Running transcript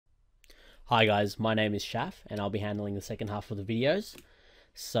Hi guys, my name is Shaf and I'll be handling the second half of the videos.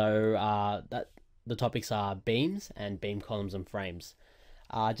 So the topics are beams and beam columns and frames.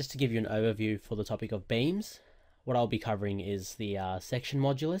 Just to give you an overview for the topic of beams, what I'll be covering is the section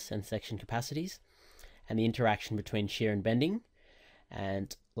modulus and section capacities and the interaction between shear and bending,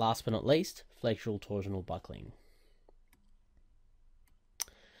 and last but not least, flexural torsional buckling.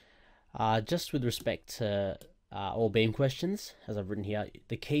 Just with respect to all beam questions, as I've written here,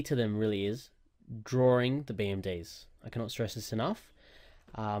 the key to them really is drawing the BMDs. I cannot stress this enough.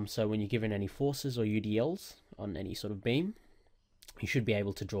 So when you're given any forces or UDLs on any sort of beam, you should be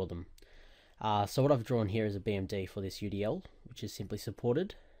able to draw them. So what I've drawn here is a BMD for this UDL, which is simply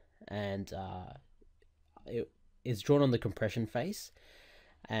supported, and it is drawn on the compression face,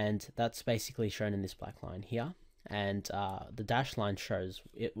 and that's basically shown in this black line here. And the dashed line shows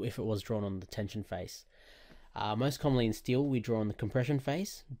if it was drawn on the tension face. Most commonly in steel we draw on the compression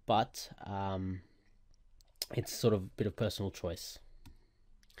face, but it's sort of a bit of personal choice.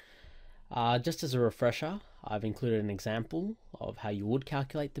 Just as a refresher, I've included an example of how you would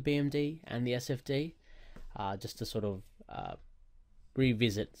calculate the BMD and the SFD, just to sort of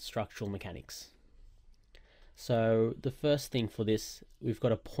revisit structural mechanics. So the first thing for this, we've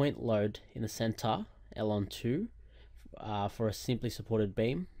got a point load in the center, L on 2, for a simply supported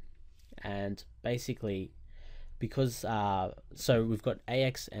beam, and basically because so we've got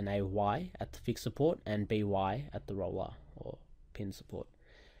AX and AY at the fixed support and BY at the roller or pin support,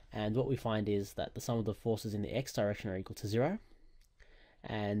 and what we find is that the sum of the forces in the X direction are equal to 0,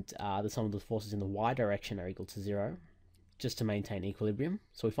 and the sum of the forces in the Y direction are equal to 0, just to maintain equilibrium.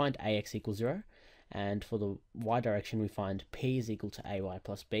 So we find AX equals 0, and for the Y direction we find P is equal to AY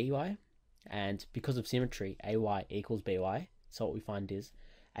plus BY, and because of symmetry AY equals BY, so what we find is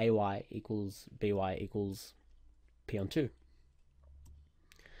AY equals BY equals P on 2.